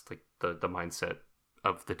mean, that's like the mindset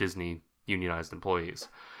of the Disney unionized employees.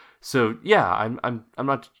 So yeah, I'm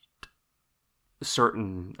not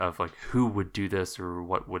certain of like who would do this or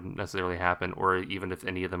what wouldn't necessarily happen, or even if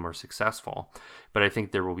any of them are successful. But I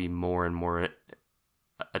think there will be more and more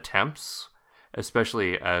attempts,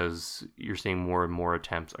 especially as you're seeing more and more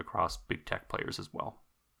attempts across big tech players as well.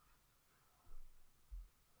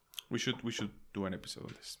 We should do an episode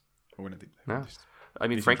of this. I want to deep dive this. I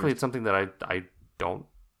mean, frankly, it's something that I don't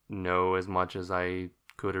know as much as I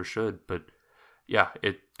could or should, but yeah,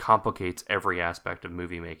 it complicates every aspect of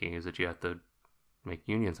movie making, is that you have to make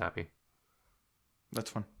unions happy. That's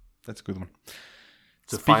fun. That's a good one.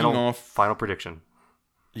 So final prediction.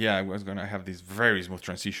 Yeah, I was going to have this very smooth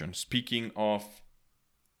transition. Speaking of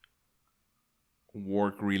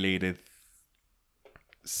work-related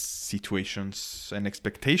situations and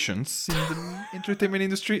expectations in the entertainment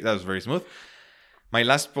industry, that was very smooth. My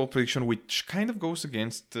last bold prediction, which kind of goes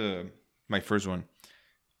against my first one,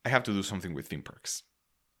 I have to do something with theme parks.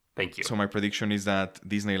 Thank you. So my prediction is that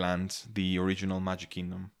Disneyland, the original Magic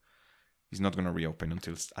Kingdom, is not going to reopen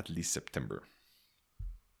until at least September.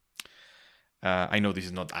 I know this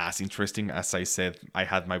is not as interesting. As I said, I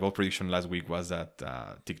had my bold prediction last week was that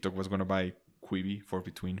TikTok was going to buy Quibi for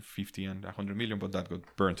between 50 and 100 million, but that got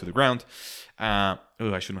burned to the ground. I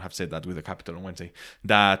shouldn't have said that with the Capitol on Wednesday.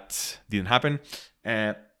 That didn't happen.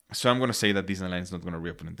 So I'm going to say that Disneyland is not going to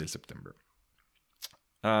reopen until September.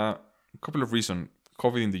 A couple of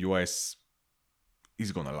COVID in the US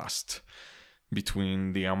is gonna last.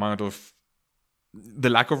 Between the amount of the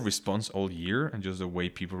lack of response all year and just the way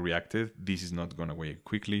people reacted, this is not gonna away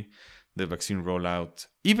quickly. The vaccine rollout,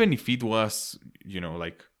 even if it was,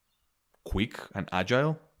 like quick and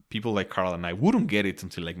agile, people like Carl and I wouldn't get it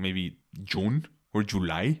until like maybe June or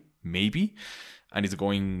July, maybe. And it's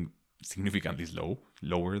going significantly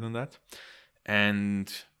lower than that.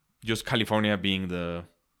 And just California being the,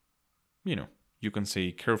 you can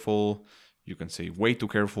say careful, you can say way too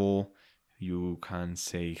careful, you can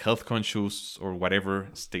say health conscious or whatever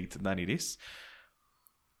state that it is.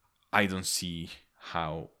 I don't see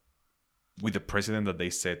how, with the precedent that they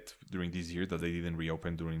set during this year, that they didn't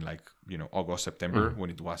reopen during August, September, when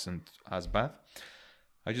it wasn't as bad.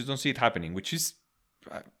 I just don't see it happening, which is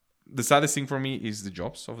the saddest thing for me is the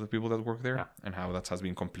jobs of the people that work there and how that has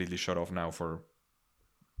been completely shut off now for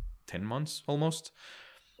 10 months almost.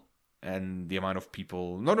 And the amount of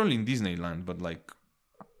people, not only in Disneyland, but like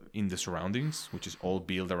in the surroundings, which is all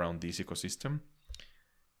built around this ecosystem.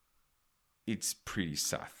 It's pretty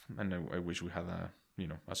sad. And I wish we had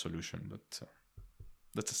a solution, but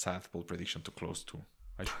that's a sad bold prediction to close to.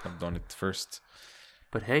 I should have done it first.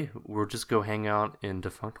 But hey, we'll just go hang out in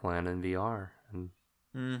Defunctland in VR, and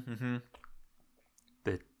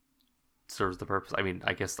that serves the purpose. I mean,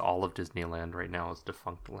 I guess all of Disneyland right now is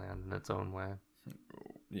Defunctland in its own way.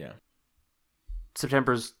 Yeah.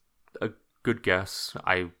 September's a good guess.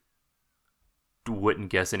 I wouldn't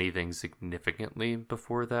guess anything significantly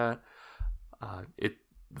before that.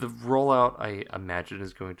 The rollout, I imagine,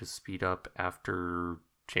 is going to speed up after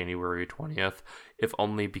January 20th, if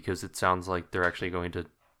only because it sounds like they're actually going to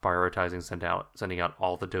prioritizing sending out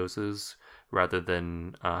all the doses rather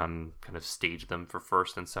than kind of stage them for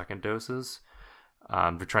first and second doses.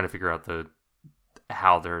 They're trying to figure out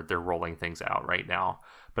how they're rolling things out right now.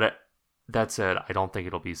 But that said, I don't think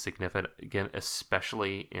it'll be significant, again,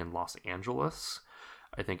 especially in Los Angeles.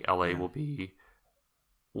 I think LA will be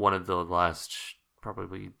one of the last,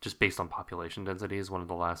 probably just based on population density, is one of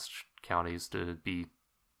the last counties to be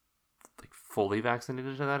like fully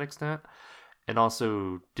vaccinated to that extent. And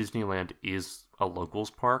also, Disneyland is a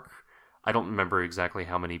locals park. I don't remember exactly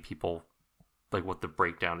how many people, like what the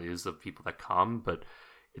breakdown is of people that come, but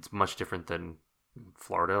it's much different than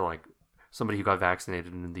Florida. Like, somebody who got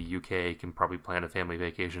vaccinated in the UK can probably plan a family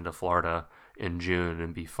vacation to Florida in June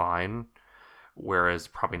and be fine, whereas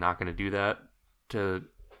probably not going to do that to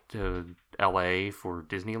LA for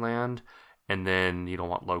Disneyland. And then you don't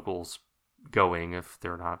want locals going if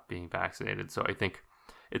they're not being vaccinated. So I think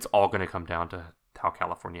it's all going to come down to how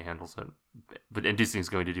California handles it. And Disney's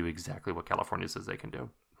going to do exactly what California says they can do.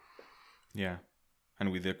 Yeah. And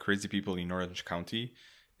with the crazy people in Orange County,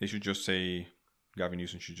 they should just say, Gavin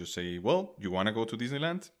Newsom should just say, well, you want to go to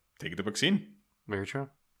Disneyland? Take the vaccine. Very true.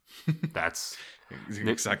 That's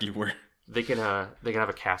exactly where. They can have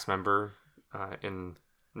a cast member in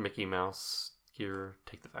Mickey Mouse gear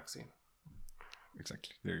take the vaccine.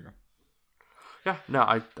 Exactly. There you go. Yeah, no,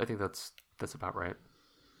 I think that's about right.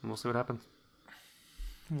 And we'll see what happens.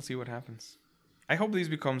 We'll see what happens. I hope this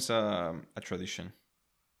becomes a tradition.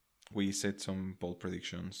 We set some bold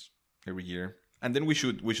predictions every year, and then we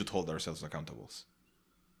should hold ourselves accountables.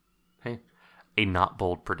 Hey, a not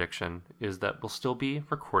bold prediction is that we'll still be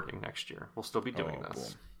recording next year. We'll still be doing this. Cool.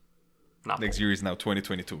 Not next bold. year is now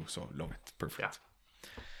 2022, so love it. Perfect.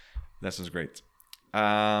 Yeah. That sounds great.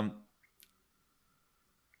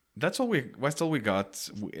 That's all we got.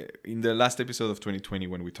 In the last episode of 2020,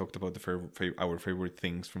 when we talked about our favorite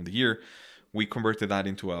things from the year, we converted that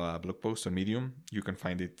into a blog post on Medium. You can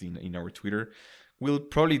find it in our Twitter. We'll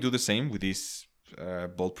probably do the same with these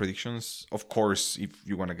bold predictions. Of course, if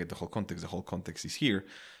you want to get the whole context is here.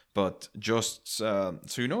 But just so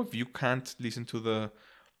you know, if you can't listen to the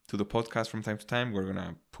podcast from time to time, we're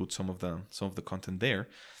gonna put some of the content there.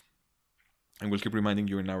 And we'll keep reminding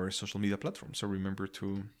you in our social media platforms. So remember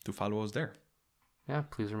to follow us there. Yeah,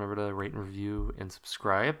 please remember to rate and review and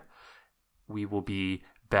subscribe. We will be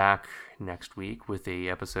back next week with a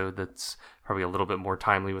episode that's probably a little bit more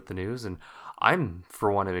timely with the news. And I'm,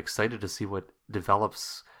 for one, excited to see what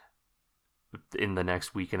develops in the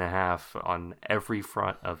next week and a half on every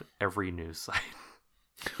front of every news site.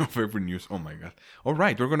 Of every news. Oh, my God. All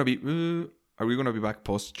right. We're going to be... are we going to be back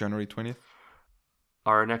post January 20th?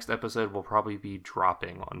 Our next episode will probably be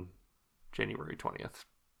dropping on January 20th.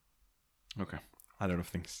 Okay. A lot of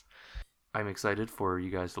things. I'm excited for you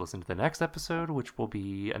guys to listen to the next episode, which will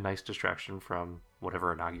be a nice distraction from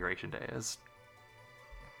whatever Inauguration Day is.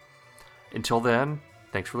 Until then,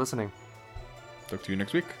 thanks for listening. Talk to you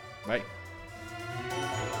next week. Bye.